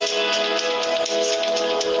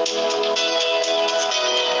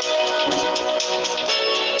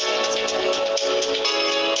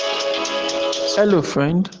Hello,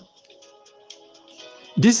 friend.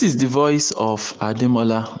 This is the voice of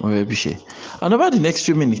Ademola Morebise. And over the next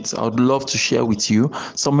few minutes, I would love to share with you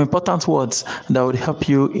some important words that would help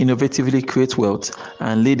you innovatively create wealth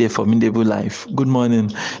and lead a formidable life. Good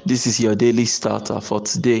morning. This is your daily starter for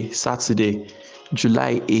today, Saturday,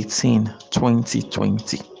 July 18,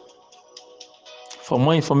 2020. For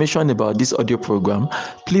more information about this audio program,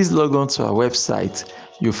 please log on to our website.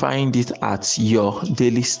 You'll find it at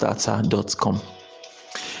yourdailystarter.com.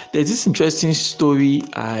 There's this interesting story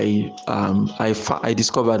I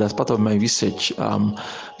discovered as part of my research.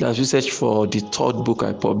 That's research for the third book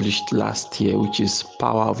I published last year, which is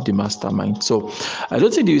Power of the Mastermind. So I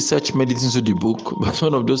don't think the research made it into the book, but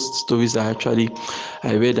one of those stories I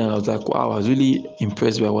read, and I was like, wow, I was really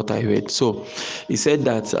impressed by what I read. So he said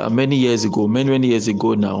that many years ago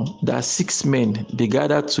now, that 6 men, they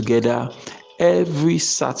gathered together every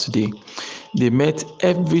Saturday. They met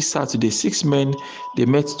every Saturday. 6 men, they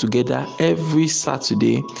met together every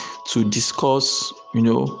Saturday to discuss,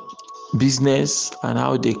 business and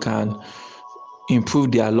how they can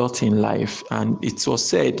improve their lot in life. And it was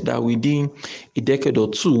said that within a decade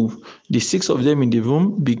or two, the 6 of them in the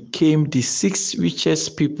room became the 6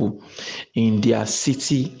 richest people in their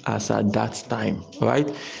city as at that time, right?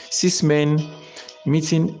 6 men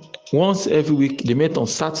meeting once every week. They met on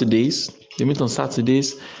Saturdays.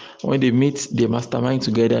 When they meet, they mastermind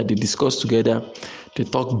together, they discuss together, they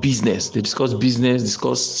talk business, discuss the things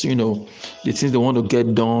they want to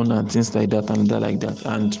get done and things like that and that like that.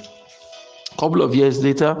 And a couple of years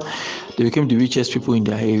later, they became the richest people in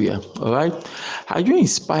their area. All right. Are you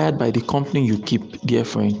inspired by the company you keep, dear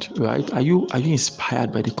friend? Right? Are you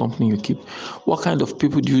inspired by the company you keep? What kind of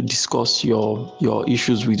people do you discuss your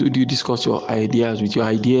issues with? Who do you discuss your ideas with? Your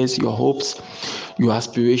ideas, your hopes, your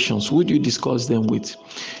aspirations? Who do you discuss them with?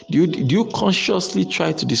 Do you consciously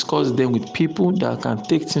try to discuss them with people that can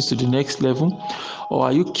take things to the next level? Or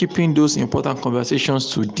are you keeping those important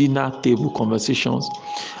conversations to dinner table conversations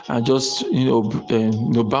and just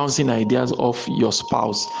bouncing ideas off your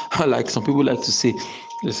spouse? Like some people like to say,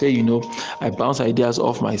 they say, I bounce ideas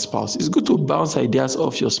off my spouse. It's good to bounce ideas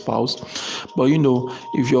off your spouse, but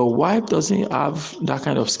if your wife doesn't have that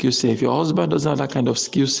kind of skill set, if your husband doesn't have that kind of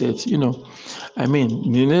skill set, the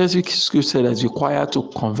necessary skill set that's required to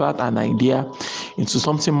convert an idea into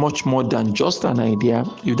something much more than just an idea,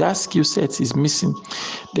 if that skill set is missing,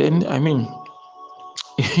 then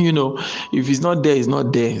if it's not there, it's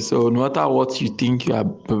not there. So no matter what you think you are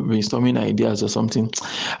brainstorming ideas or something,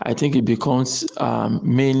 I think it becomes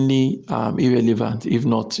mainly irrelevant. If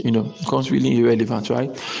not, it becomes really irrelevant,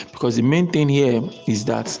 right? Because the main thing here is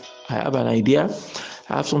that I have an idea,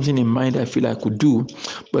 I have something in mind I feel I could do,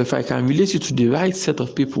 but if I can relate it to the right set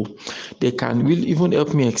of people, they can really even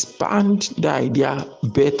help me expand the idea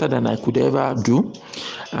better than I could ever do,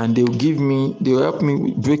 and they'll help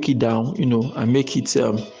me break it down, and make it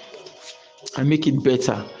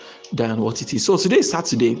better than what it is. So today is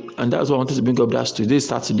Saturday, and that's why I wanted to bring up that story. Today is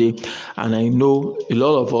Saturday, and I know a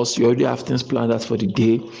lot of us, you already have things planned out for the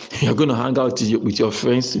day. You're going to hang out with your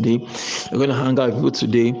friends today. You're going to hang out with people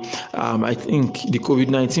today. I think the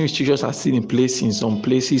COVID-19 restrictions are still in place in some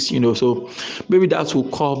places, so maybe that will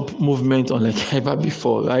curb movement unlike ever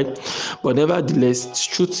before, right? But nevertheless,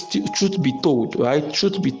 truth be told, right?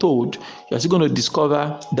 Truth be told, you're still going to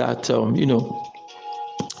discover that,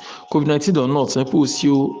 COVID-19 or not, some people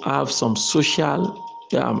still have some social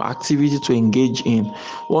activity to engage in.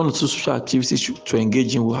 1 or 2 social activities to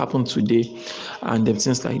engage in will happen today, and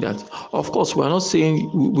things like that. Of course, we are not saying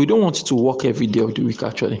we don't want you to work every day of the week.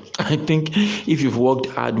 Actually, I think if you've worked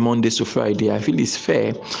hard Mondays to Friday, I feel it's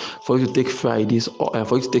fair for you to take Fridays or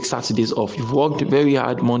for you to take Saturdays off. You've worked very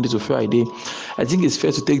hard Monday to Friday. I think it's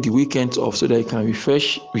fair to take the weekends off so that you can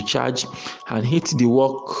refresh, recharge, and hit the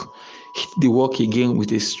work again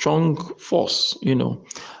with a strong force.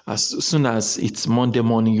 As soon as it's Monday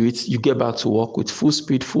morning, you get back to work with full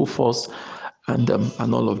speed, full force, and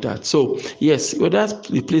all of that. So yes, there's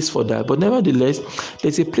a place for that, but nevertheless,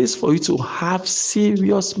 there's a place for you to have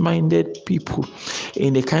serious-minded people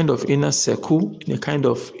in a kind of inner circle, in a kind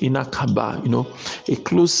of inner cabal, a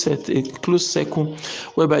close circle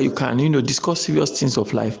whereby you can, discuss serious things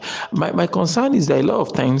of life. My concern is that a lot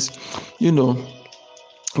of times,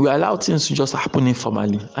 we allow things to just happen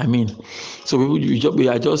informally. So we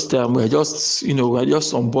are just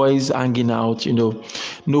some boys hanging out.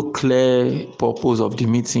 No clear purpose of the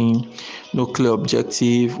meeting, no clear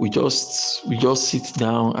objective. We just sit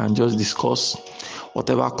down and just discuss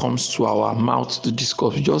whatever comes to our mouth to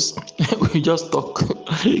discuss. We just talk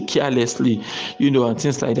carelessly, and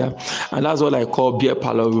things like that. And that's what I call beer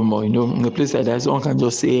parlor rumor. In a place like that, someone can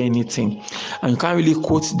just say anything, and you can't really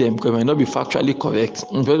quote them because it might not be factually correct.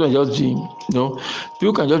 People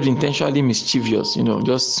can just be intentionally mischievous.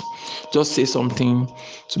 Just say something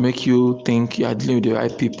to make you think you are dealing with the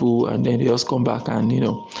right people, and then they just come back and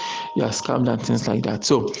you are scammed and things like that.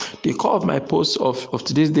 So the core of my post of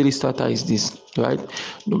today's daily starter is this, right?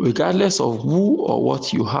 Regardless of who or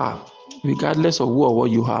what you are,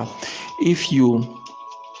 if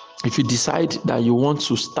you decide that you want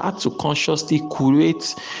to start to consciously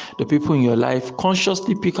curate the people in your life,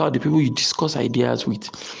 consciously pick out the people you discuss ideas with.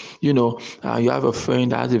 You have a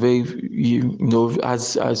friend that has a very,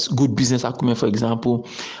 has good business acumen, for example,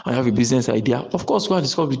 and you have a business idea. Of course, go and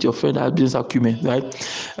discuss with your friend that has business acumen, right?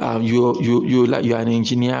 You're an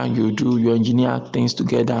engineer, you engineer things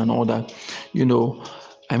together and all that.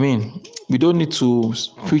 We don't need to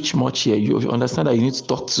preach much here. You understand that you need to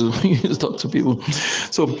talk to people.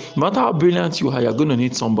 So no matter how brilliant you are, you're going to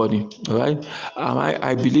need somebody, all right?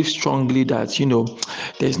 I believe strongly that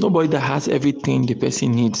there's nobody that has everything the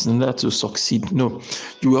person needs in order to succeed. No,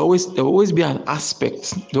 there will always be an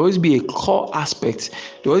aspect. There will always be a core aspect.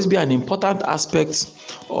 There will always be an important aspect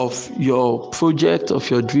of your project, of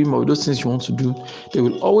your dream, of those things you want to do. There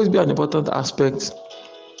will always be an important aspect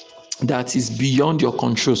that is beyond your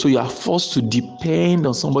control. So you are forced to depend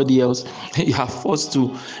on somebody else. You are forced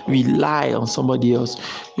to rely on somebody else.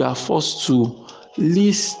 You are forced to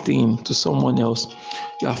listen to someone else.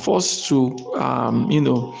 You are forced to, I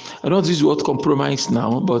don't use the word compromise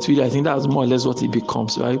now, but really I think that's more or less what it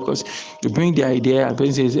becomes, right? Because you bring the idea and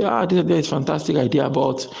person says, this is a fantastic idea,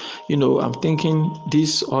 but, I'm thinking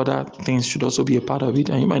these other things should also be a part of it,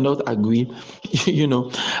 and you might not agree. At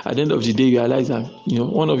the end of the day, you realize that,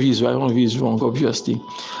 one of you is right, one of you is wrong, obviously,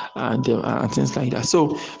 and things like that.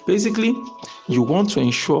 So basically, you want to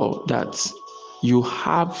ensure that you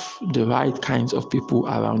have the right kinds of people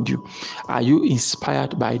around you. Are you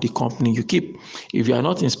inspired by the company you keep? If you are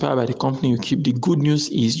not inspired by the company you keep, the good news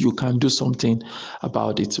is you can do something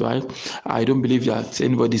about it, right? I don't believe that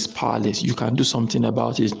anybody is powerless. You can do something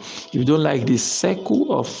about it. If you don't like the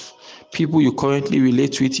circle of people you currently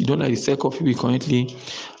relate with, you don't like the circle of people you currently,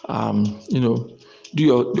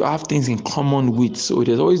 you have things in common with. So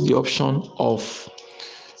there's always the option of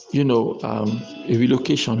a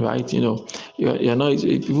relocation, right? You're not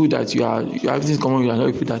people that you have things common with, you are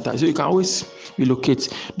not people that are, so you can always relocate.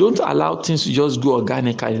 Don't allow things to just go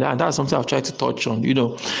organically, and that's something I've tried to touch on.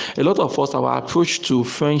 A lot of us, our approach to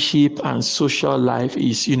friendship and social life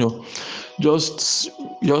is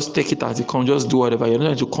just take it as it comes, just do whatever. You're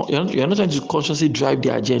not trying to consciously drive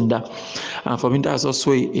the agenda, and for me that's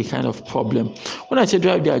also a kind of problem. When I say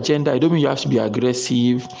drive the agenda, I don't mean you have to be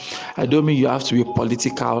aggressive, I don't mean you have to be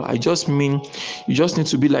political. I just mean you just need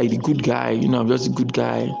to be like the good guy. I'm just a good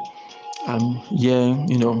guy. I'm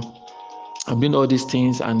doing all these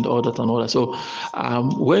things and all that and all that. So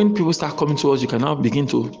when people start coming to us, you can now begin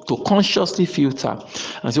to consciously filter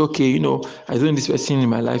and say, okay, I don't need this person in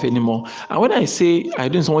my life anymore. And when I say I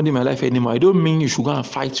don't need somebody in my life anymore, I don't mean you should go and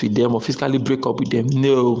fight with them or physically break up with them.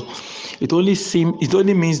 No. It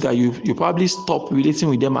only means that you probably stop relating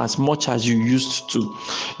with them as much as you used to,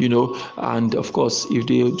 and of course, if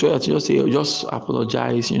they just say, just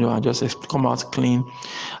apologize, and just come out clean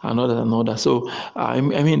and all that. So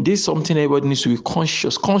this is something everybody needs to be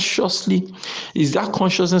consciously. Is that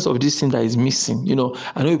consciousness of this thing that is missing?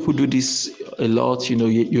 I know people do this a lot.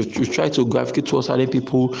 You try to gravitate towards certain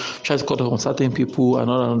people, try to cut off on certain people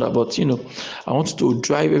and all that. But I want to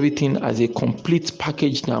drive everything as a complete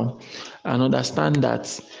package now, and understand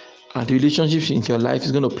that the relationships in your life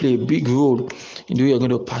is going to play a big role in the way you're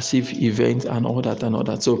going to perceive events and all that.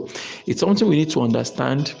 So it's something we need to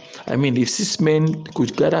understand. If 6 men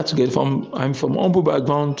could gather together from humble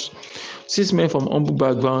backgrounds, 6 men from humble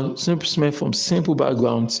backgrounds, 6 men from simple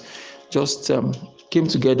backgrounds, just came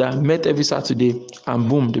together, met every Saturday, and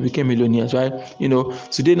boom, they became millionaires, right?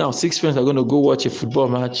 Today now 6 friends are going to go watch a football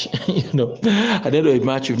match. At the end of the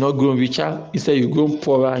match, you've not grown richer. Instead, you've grown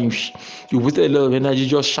poorer, and you wasted a lot of energy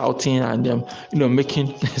just shouting and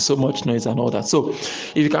making so much noise and all that. So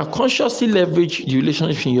if you can consciously leverage the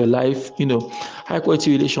relationship in your life, high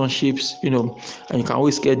quality relationships, and you can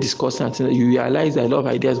always get discussing until you realize that a lot of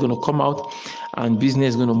ideas are going to come out and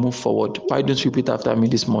business is going to move forward. Why don't you repeat after me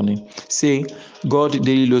this morning? Say, God God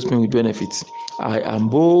daily loads me with benefits. I am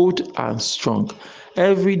bold and strong.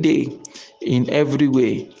 Every day, in every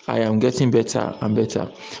way, I am getting better and better.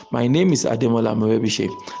 My name is Ademola Morebise.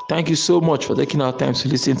 Thank you so much for taking our time to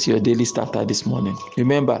listen to your daily starter this morning.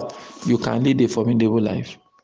 Remember, you can lead a formidable life.